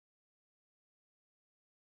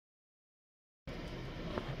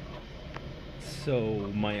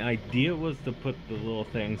So my idea was to put the little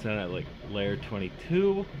things in at like layer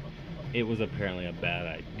 22. It was apparently a bad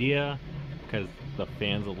idea because the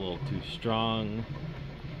fan's a little too strong,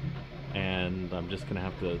 and I'm just gonna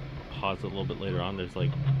have to pause it a little bit later on. There's like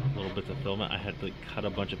little bits of filament. I had to like cut a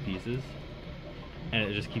bunch of pieces, and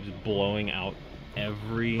it just keeps blowing out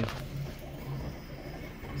every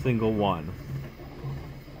single one.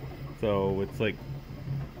 So it's like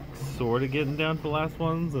sort of getting down to the last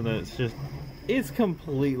ones, and then it's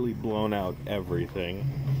completely blown out everything.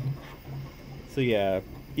 So yeah,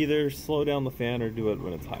 either slow down the fan or do it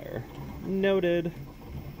when it's higher. Noted.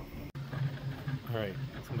 Alright,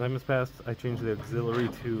 some time has passed. I changed the auxiliary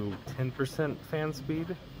to 10% fan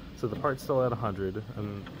speed. So the part's still at 100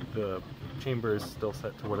 and the chamber is still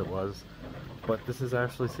set to what it was. But this has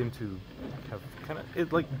actually seemed to have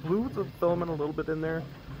it like blew the filament a little bit in there,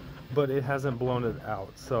 but it hasn't blown it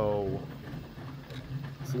out. So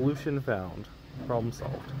solution found, problem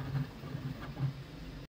solved.